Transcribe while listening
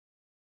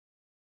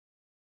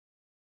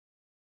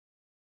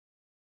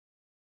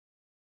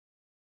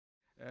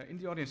In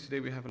the audience today,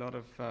 we have a lot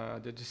of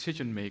the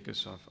decision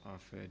makers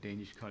of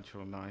Danish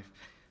cultural life.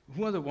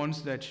 Who are the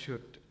ones that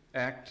should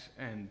act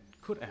and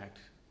could act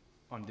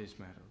on this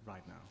matter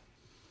right now?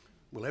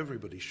 Well,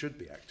 everybody should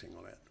be acting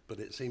on it, but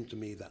it seems to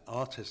me that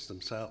artists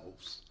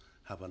themselves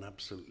have an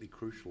absolutely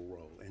crucial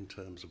role in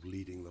terms of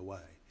leading the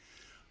way.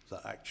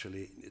 That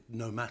actually,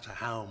 no matter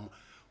how,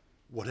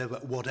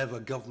 whatever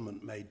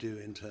government may do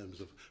in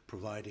terms of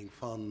providing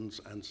funds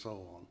and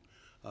so on,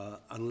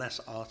 unless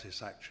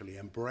artists actually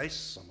embrace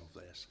some of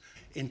this,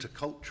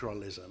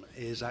 interculturalism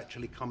is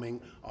actually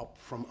coming up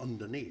from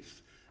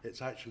underneath.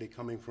 It's actually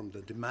coming from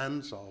the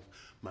demands of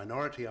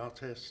minority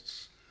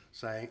artists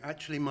saying,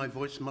 actually, my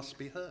voice must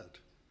be heard.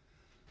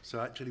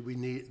 So actually, we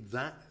need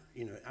that,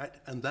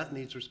 and that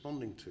needs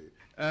responding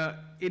to.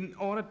 In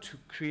order to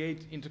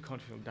create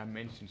intercultural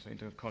dimensions or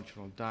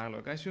intercultural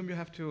dialogue, I assume you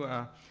have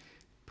to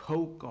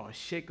poke or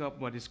shake up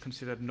what is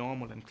considered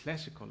normal and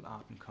classical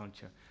art and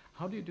culture.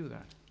 How do you do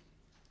that?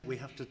 We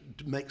have to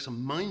make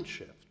some mind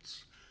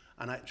shifts,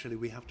 and actually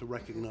we have to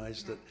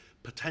recognize that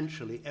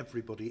potentially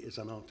everybody is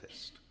an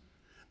artist.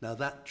 Now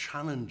that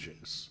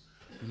challenges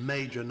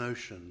major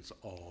notions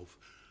of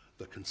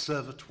the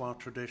conservatoire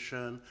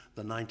tradition,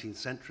 the 19th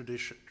century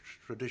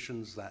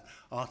traditions that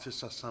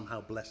artists are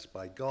somehow blessed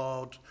by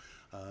God,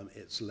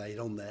 it's laid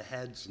on their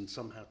heads and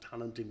somehow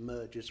talent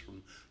emerges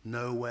from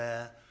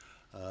nowhere,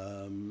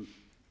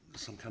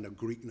 some kind of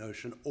Greek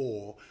notion,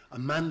 or a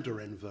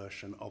Mandarin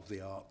version of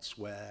the arts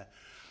where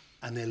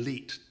an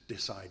elite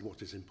decide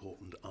what is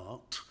important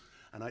art.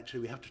 And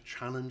actually we have to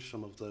challenge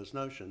some of those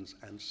notions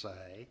and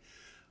say,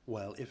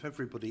 well, if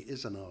everybody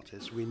is an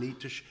artist, we need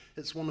to,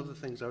 it's one of the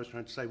things I was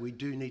trying to say, we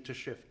do need to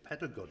shift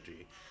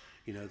pedagogy,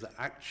 that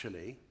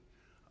actually,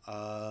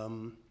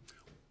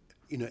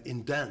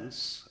 in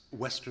dance,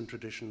 Western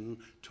tradition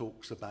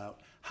talks about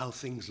how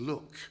things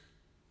look.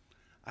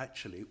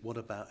 Actually, what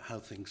about how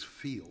things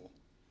feel?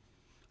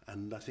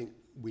 And I think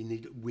we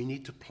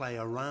need to play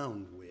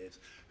around with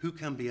who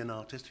can be an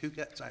artist, who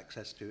gets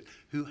access to it,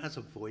 who has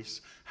a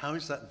voice, how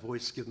is that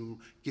voice given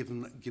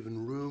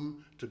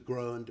room to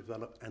grow and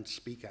develop and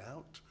speak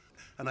out.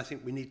 And I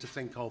think we need to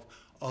think of,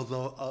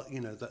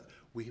 that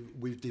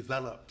we've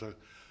developed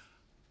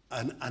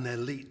an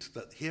elite,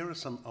 that here are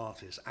some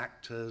artists,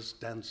 actors,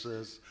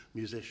 dancers,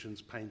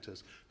 musicians,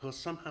 painters, who are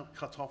somehow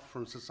cut off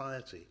from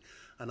society.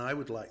 And I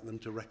would like them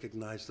to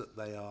recognize that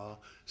they are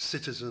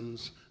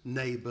citizens,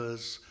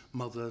 neighbors,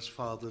 mothers,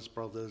 fathers,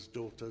 brothers,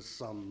 daughters,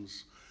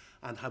 sons,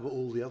 and have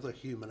all the other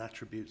human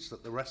attributes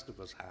that the rest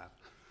of us have,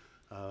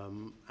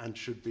 and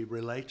should be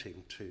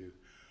relating to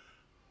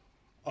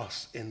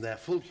us in their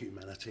full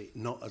humanity,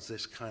 not as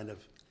this kind of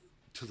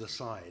to the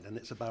side. And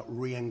it's about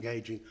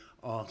re-engaging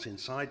art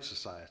inside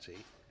society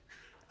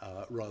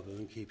rather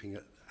than keeping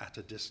it at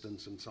a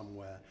distance and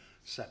somewhere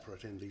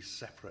separate in these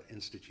separate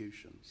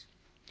institutions.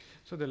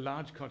 So the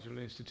large cultural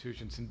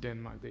institutions in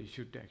Denmark, they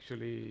should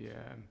actually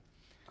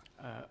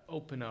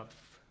open up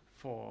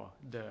for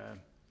the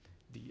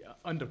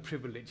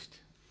underprivileged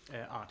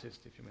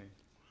artist, if you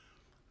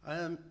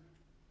may.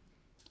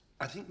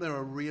 I think there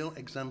are real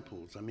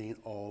examples,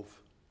 of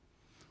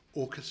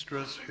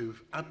orchestras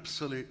who've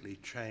absolutely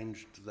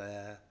changed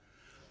the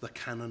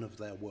canon of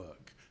their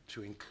work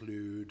to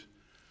include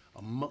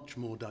a much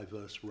more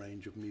diverse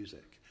range of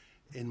music.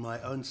 In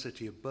my own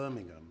city of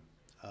Birmingham,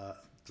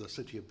 the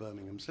City of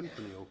Birmingham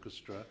Symphony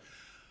Orchestra,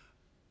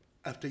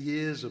 after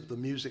years of the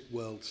music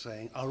world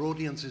saying, our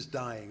audience is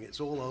dying, it's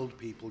all old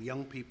people,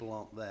 young people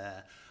aren't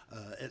there,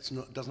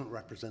 doesn't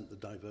represent the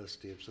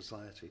diversity of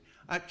society.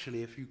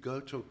 Actually, if you go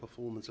to a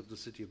performance of the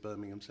City of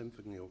Birmingham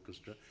Symphony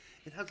Orchestra,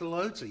 it has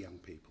loads of young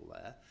people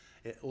there.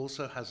 It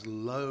also has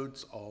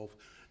loads of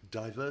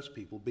diverse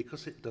people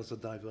because it does a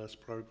diverse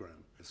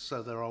program.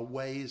 So there are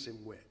ways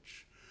in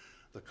which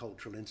the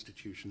cultural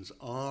institutions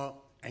are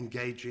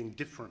engaging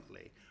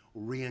differently,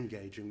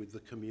 re-engaging with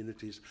the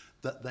communities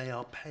that they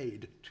are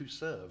paid to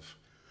serve.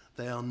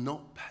 They are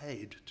not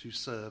paid to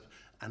serve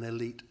an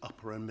elite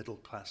upper and middle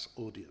class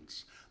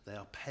audience. They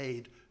are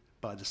paid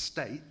by the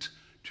state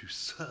to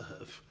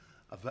serve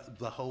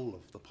the whole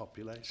of the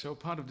population. So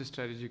part of the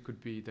strategy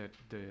could be that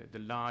the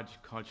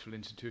large cultural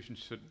institutions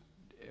should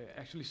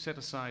actually set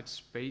aside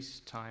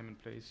space, time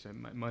and place,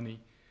 money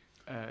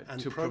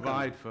to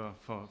provide for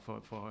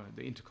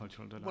the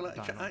intercultural dialogue.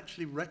 Well,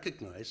 actually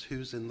recognize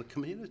who's in the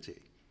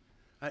community.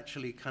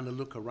 Actually kind of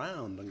look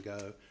around and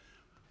go,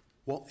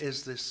 what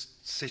is this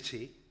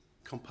city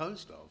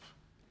composed of?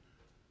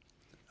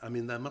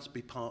 There must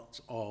be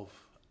parts of,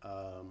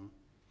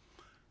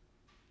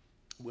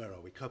 where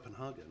are we,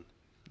 Copenhagen?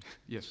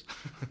 Yes.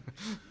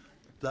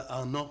 that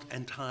are not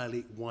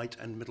entirely white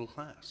and middle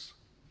class.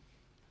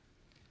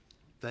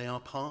 They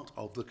are part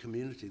of the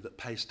community that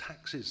pays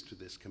taxes to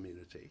this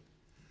community,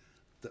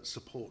 that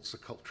supports the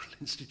cultural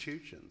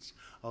institutions.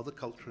 Are the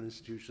cultural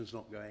institutions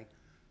not going,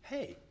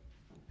 hey,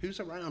 who's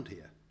around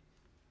here?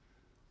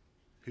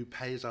 Who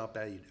pays our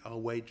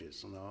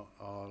wages and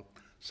our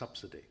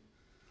subsidy?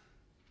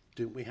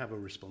 Don't we have a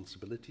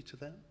responsibility to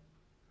them?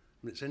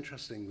 And it's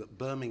interesting that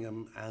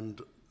Birmingham and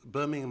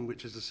Birmingham,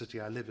 which is the city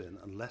I live in,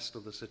 and Leicester,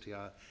 the city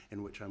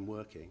in which I'm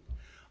working,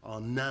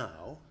 are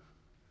now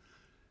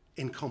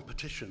in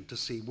competition to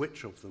see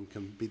which of them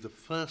can be the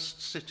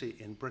first city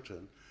in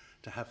Britain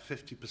to have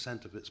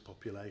 50% of its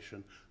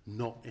population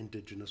not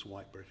indigenous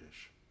white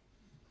British.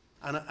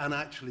 And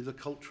actually the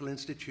cultural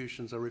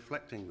institutions are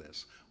reflecting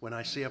this. When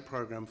I see a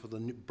programme for the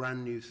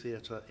brand new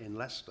theatre in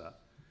Leicester,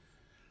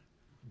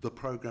 the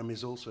programme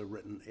is also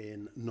written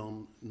in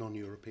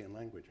non-European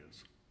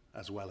languages,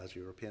 as well as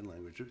European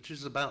language, which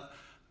is about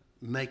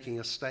making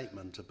a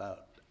statement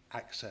about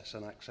access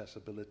and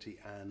accessibility,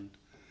 and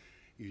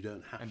you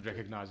don't have and to.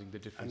 recognizing the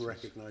differences. And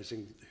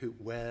recognizing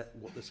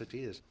what the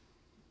city is.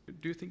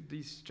 Do you think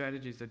these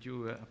strategies that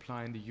you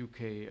apply in the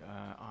UK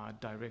are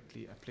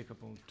directly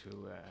applicable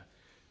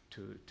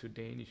to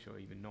Danish or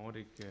even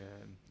Nordic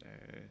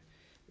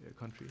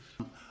countries?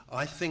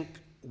 I think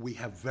we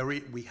have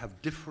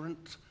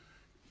different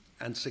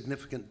and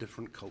significant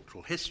different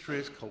cultural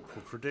histories,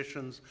 cultural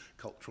traditions,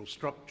 cultural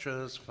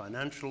structures,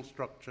 financial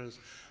structures,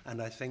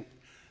 and I think,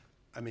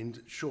 I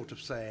mean, short of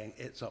saying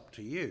it's up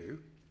to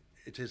you,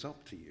 it is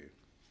up to you.